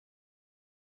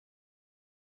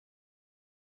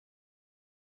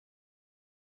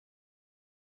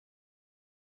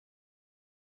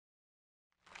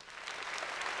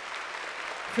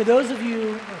For those of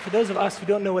you, or for those of us who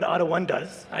don't know what AUTO1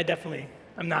 does,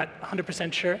 I'm not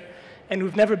 100% sure, and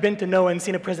who've never been to NOAH and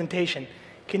seen a presentation,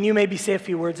 can you maybe say a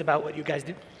few words about what you guys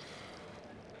do?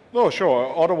 Oh,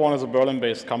 sure. AUTO1 is a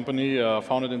Berlin-based company,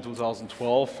 founded in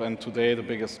 2012, and today the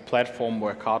biggest platform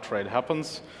where car trade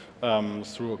happens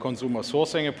through a consumer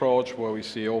sourcing approach, where we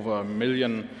see over 1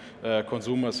 million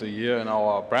consumers a year in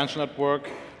our branch network,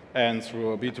 and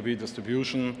through a B2B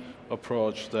distribution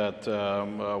approach that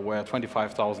where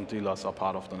 25,000 dealers are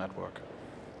part of the network.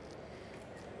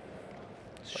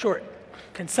 Short,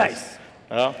 concise.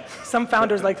 Yeah. Some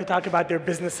founders like to talk about their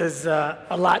businesses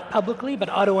a lot publicly, but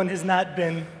AUTO1 has not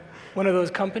been one of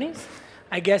those companies.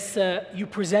 I guess you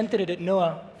presented it at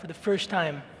NOAH for the first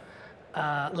time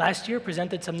last year,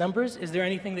 presented some numbers. Is there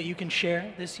anything that you can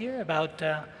share this year about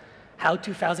how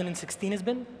 2016 has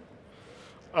been?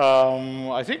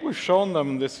 I think we've shown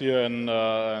them this year in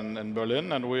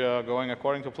Berlin, and we are going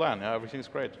according to plan. Yeah, everything's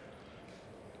great.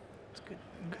 It's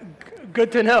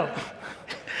good to know.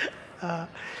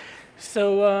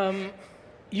 So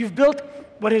you've built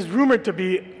what is rumored to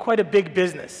be quite a big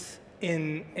business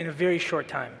in a very short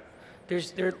time.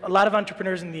 There are a lot of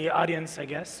entrepreneurs in the audience, I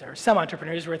guess, or some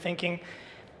entrepreneurs who are thinking,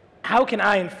 how can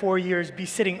I, in 4 years, be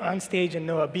sitting on stage in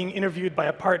NOAH, being interviewed by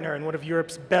a partner in one of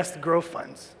Europe's best growth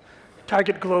funds,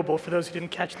 Target Global, for those who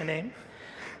didn't catch the name?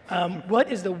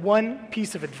 What is the one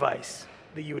piece of advice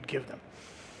that you would give them?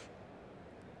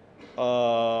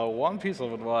 One piece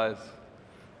of advice.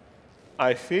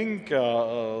 I think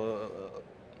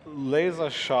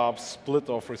laser-sharp split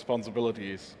of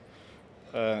responsibilities.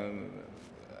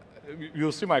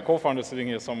 You'll see my co-founder sitting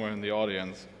here somewhere in the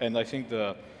audience, and I think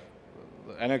the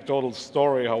anecdotal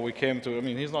story how we came to, I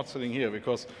mean, he's not sitting here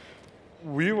because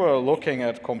we were looking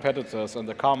at competitors in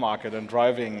the car market and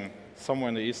driving somewhere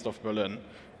in the east of Berlin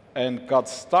and got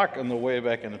stuck on the way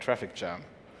back in a traffic jam.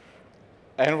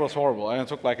 And it was horrible, and it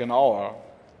took like an hour,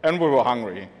 and we were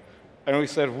hungry. And we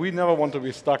said, we never want to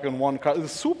be stuck in one car.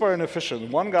 It's super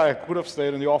inefficient. One guy could have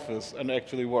stayed in the office and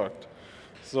actually worked.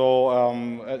 So,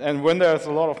 and when there's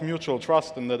a lot of mutual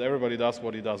trust in that everybody does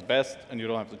what he does best and you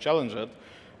don't have to challenge it,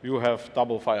 you have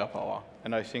double firepower.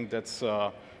 And I think that's,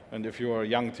 and if you're a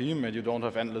young team and you don't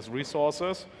have endless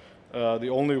resources, the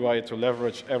only way to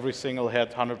leverage every single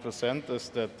head 100% is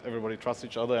that everybody trusts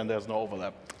each other and there's no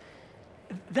overlap.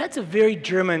 That's a very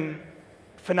German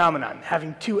phenomenon,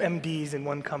 having two MDs in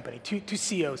one company, two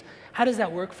CEOs. How does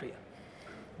that work for you?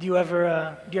 Do you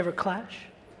ever clash?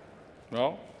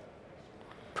 No.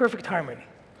 Perfect harmony.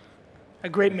 A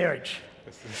great marriage.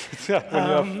 Yeah, when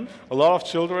you have a lot of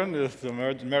children, the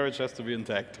marriage has to be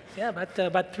intact. Yeah,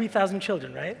 about 3,000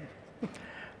 children, right?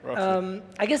 Roughly.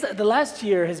 I guess the last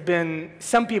year has been,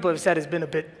 some people have said, has been a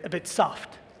bit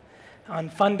soft. On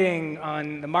funding,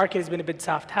 on the market has been a bit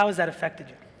soft. How has that affected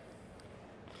you?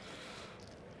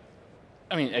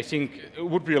 I mean, I think it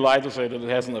would be a lie to say that it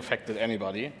hasn't affected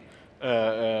anybody.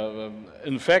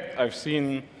 In fact, I've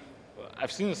seen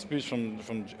a speech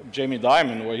from Jamie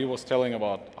Dimon where he was telling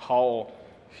about how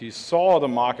he saw the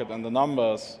market and the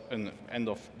numbers in the end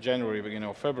of January, beginning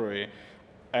of February,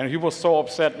 and he was so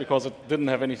upset because it didn't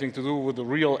have anything to do with the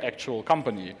real actual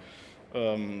company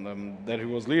that he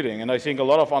was leading. And I think a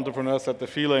lot of entrepreneurs had the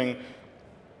feeling,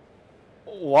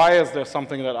 why is there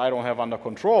something that I don't have under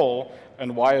control,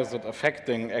 and why is it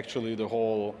affecting actually the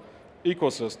whole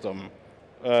ecosystem?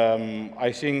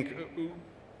 I think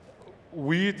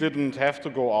we didn't have to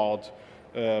go out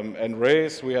and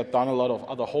raise. We had done a lot of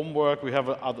other homework. We have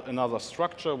another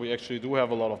structure. We actually do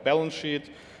have a lot of balance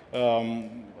sheet,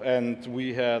 and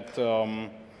we had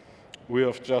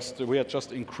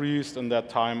just increased in that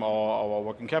time our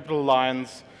working capital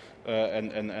lines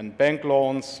and bank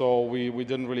loans. So we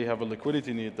didn't really have a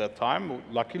liquidity need at that time,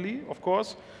 luckily, of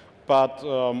course. But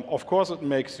of course, it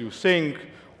makes you think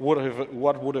what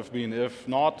would have been if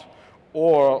not.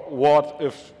 Or what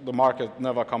if the market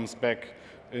never comes back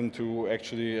into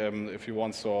actually, if you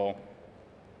want so,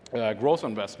 growth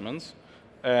investments,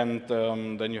 and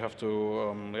then you have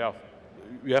to,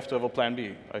 you have to have a plan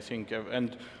B, I think.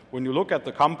 And when you look at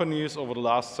the companies over the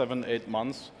last 7-8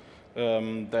 months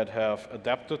that have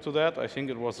adapted to that, I think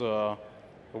it was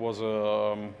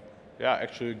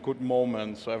actually a good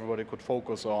moment, so everybody could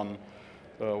focus on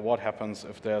what happens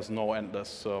if there's no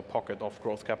endless pocket of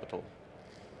growth capital.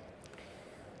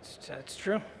 That's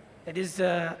true. It is,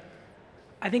 I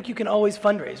think you can always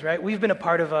fundraise, right? We've been a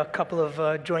part of a couple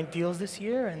of joint deals this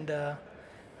year, and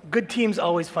good teams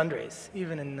always fundraise,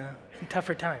 even in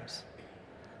tougher times.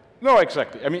 No,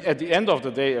 exactly. I mean, at the end of the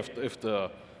day, if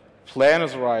the plan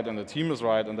is right, and the team is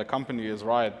right, and the company is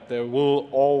right, there will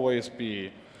always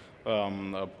be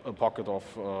a pocket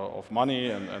of money,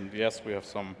 and yes, we have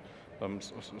some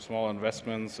small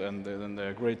investments, and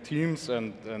they're great teams,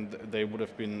 and they would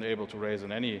have been able to raise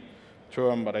in any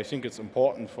term. But I think it's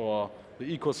important for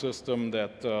the ecosystem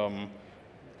that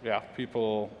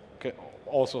people can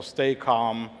also stay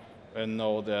calm and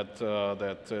know that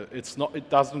it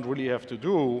doesn't really have to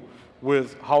do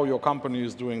with how your company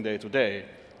is doing day to day.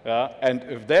 And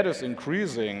if that is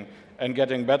increasing and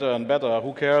getting better and better,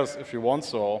 who cares if you want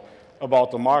so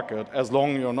about the market, as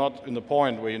long as you're not in the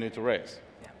point where you need to raise.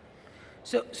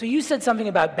 So you said something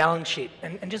about balance sheet,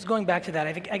 and just going back to that,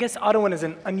 I guess AUTO1 is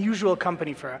an unusual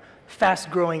company for a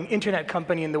fast-growing internet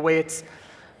company in the way it's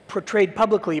portrayed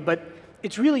publicly, but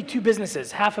it's really two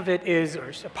businesses. Half of it is,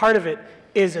 or a part of it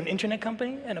is an internet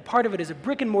company, and a part of it is a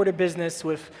brick-and-mortar business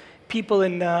with people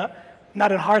in,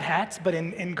 not in hard hats, but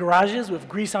in garages with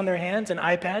grease on their hands and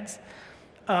iPads.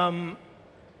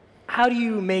 How do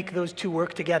you make those two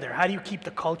work together? How do you keep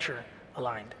the culture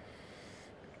aligned?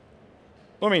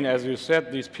 I mean, as you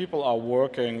said, these people are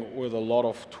working with a lot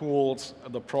of tools.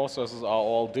 The processes are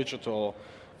all digital.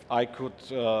 I could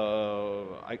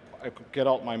get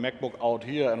out my MacBook out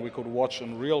here, and we could watch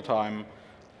in real time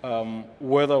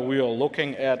whether we are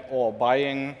looking at or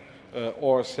buying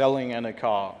or selling in a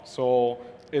car. So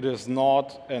it is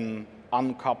not an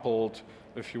uncoupled,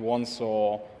 if you want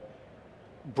so,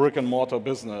 brick and mortar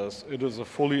business. It is a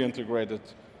fully integrated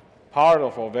part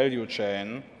of our value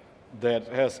chain that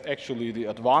has actually the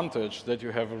advantage that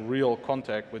you have a real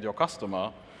contact with your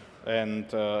customer. And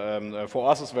for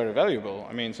us, it's very valuable.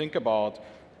 I mean, think about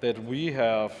that we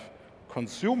have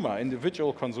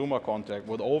individual consumer contact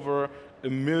with over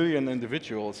 1 million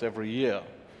individuals every year.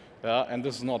 And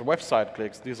this is not website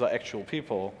clicks, these are actual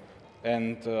people.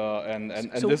 And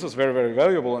this is very, very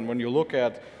valuable. And when you look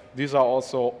at, these are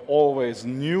also always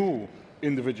new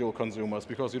individual consumers,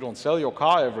 because you don't sell your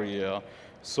car every year.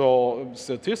 So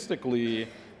statistically,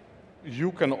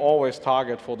 you can always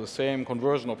target for the same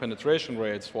conversion or penetration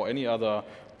rates for any other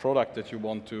product that you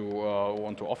want to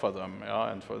offer them.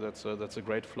 And that's a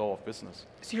great flow of business.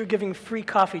 So you're giving free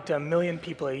coffee to 1 million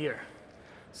people a year.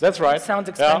 That's right. That sounds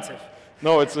expensive.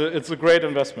 No, it's a great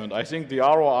investment. I think the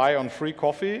ROI on free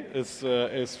coffee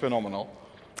is phenomenal.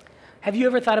 Have you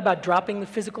ever thought about dropping the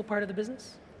physical part of the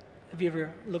business? Have you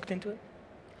ever looked into it?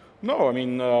 No, I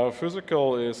mean,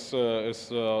 physical is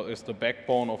the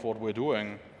backbone of what we're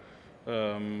doing.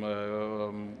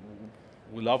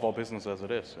 We love our business as it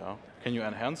is. Can you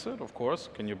enhance it? Of course.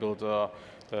 Can you build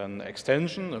an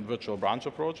extension and virtual branch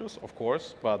approaches? Of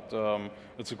course. But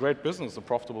it's a great business, a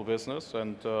profitable business,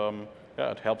 and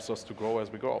it helps us to grow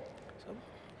as we grow. So,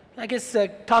 I guess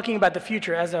talking about the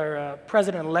future, as our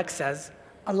president-elect says,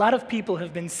 a lot of people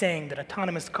have been saying that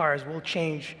autonomous cars will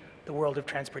change the world of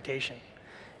transportation.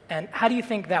 And how do you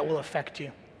think that will affect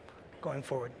you going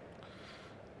forward?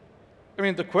 I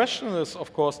mean, the question is,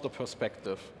 of course, the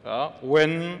perspective.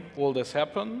 When will this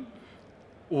happen?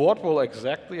 What will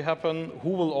exactly happen? Who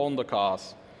will own the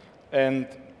cars? And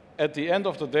at the end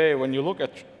of the day, when you look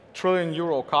at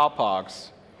trillion-euro car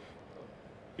parks,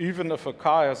 even if a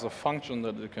car has a function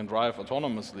that it can drive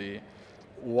autonomously,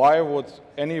 why would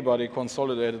anybody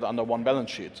consolidate it under one balance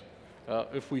sheet?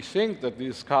 If we think that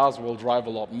these cars will drive a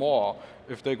lot more,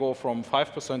 if they go from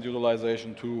 5%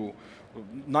 utilization to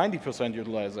 90%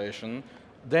 utilization,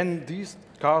 then these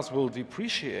cars will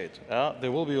depreciate.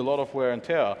 There will be a lot of wear and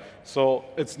tear. So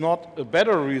it's not a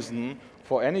better reason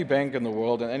for any bank in the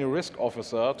world and any risk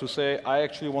officer to say, I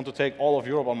actually want to take all of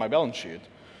Europe on my balance sheet.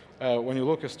 When you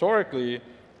look historically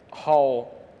how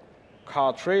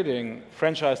car trading,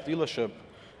 franchise dealership,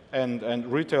 and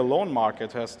retail loan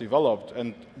market has developed,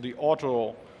 and the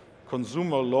auto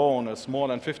consumer loan is more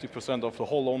than 50% of the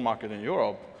whole loan market in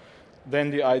Europe,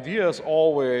 then the idea is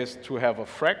always to have a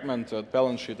fragmented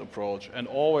balance sheet approach and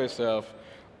always have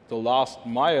the last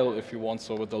mile, if you want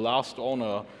so, with the last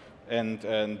owner, and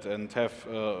have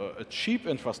a cheap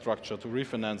infrastructure to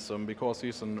refinance them because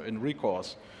he's in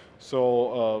recourse.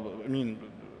 So, I mean,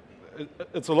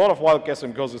 it's a lot of wild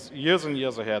guessing because it's years and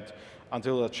years ahead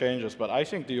until that changes. But I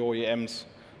think the OEMs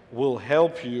will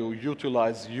help you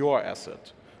utilize your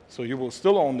asset. So you will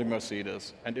still own the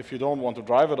Mercedes. And if you don't want to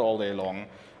drive it all day long,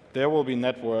 there will be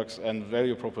networks and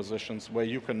value propositions where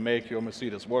you can make your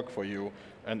Mercedes work for you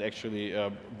and actually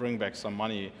bring back some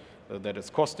money that it's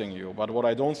costing you. But what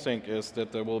I don't think is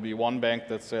that there will be one bank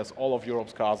that says all of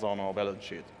Europe's cars are on our balance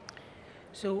sheet.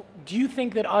 So do you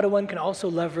think that AUTO1 can also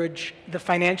leverage the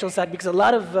financial side? Because a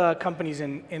lot of companies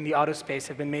in the auto space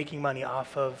have been making money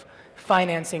off of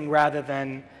financing rather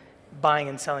than buying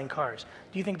and selling cars.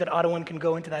 Do you think that AUTO1 can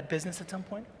go into that business at some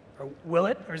point? Or will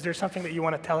it? Or is there something that you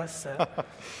want to tell us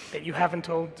that you haven't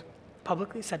told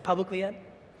said publicly yet?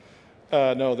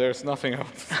 No, there's nothing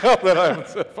else that I haven't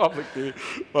said publicly.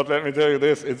 But let me tell you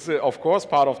this: it's of course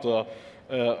part of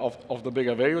the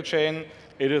bigger value chain.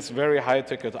 It is very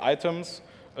high-ticket items.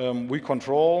 We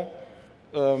control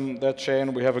that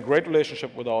chain. We have a great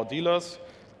relationship with our dealers,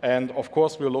 and of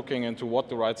course we're looking into what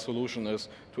the right solution is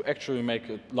to actually make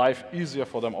life easier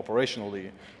for them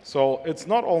operationally. So it's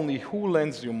not only who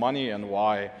lends you money and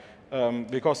why,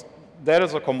 because that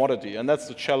is a commodity, and that's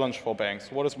the challenge for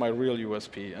banks. What is my real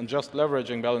USP? And just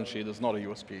leveraging balance sheet is not a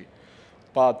USP.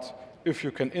 But if you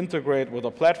can integrate with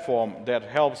a platform that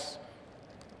helps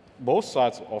both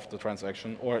sides of the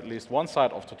transaction, or at least one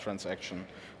side of the transaction,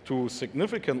 to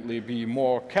significantly be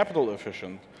more capital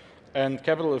efficient, and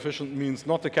capital efficient means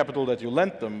not the capital that you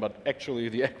lend them, but actually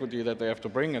the equity that they have to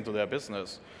bring into their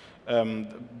business,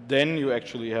 then you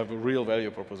actually have a real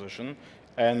value proposition.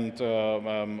 And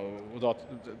without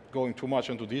going too much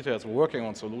into details, we're working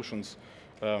on solutions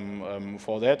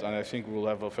for that, and I think we'll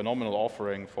have a phenomenal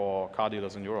offering for car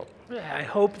dealers in Europe. I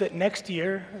hope that next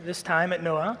year, this time at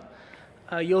NOAH,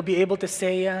 you'll be able to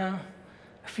say a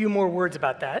few more words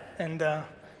about that, and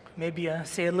maybe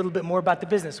say a little bit more about the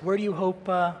business. Where do you hope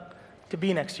to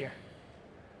be next year?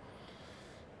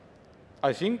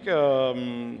 I think,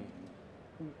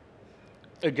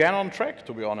 again, on track,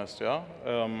 to be honest, yeah.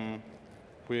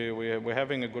 We're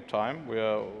having a good time.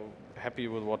 We're happy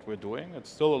with what we're doing. It's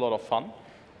still a lot of fun.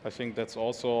 I think that's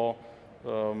also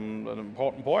an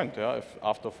important point. Yeah? If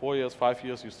after 4 years, 5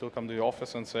 years, you still come to the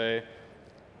office and say,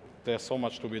 there's so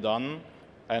much to be done,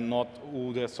 and not,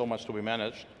 ooh, there's so much to be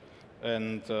managed.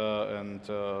 And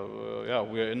yeah,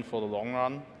 we're in for the long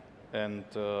run. And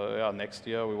yeah, next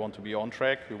year we want to be on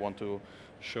track. We want to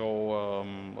show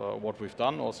what we've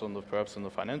done, also perhaps in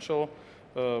the financial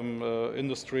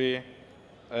industry.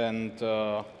 And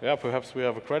yeah, perhaps we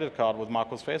have a credit card with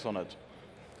Marco's face on it.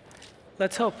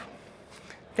 Let's hope.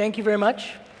 Thank you very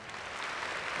much.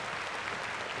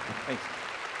 Thanks.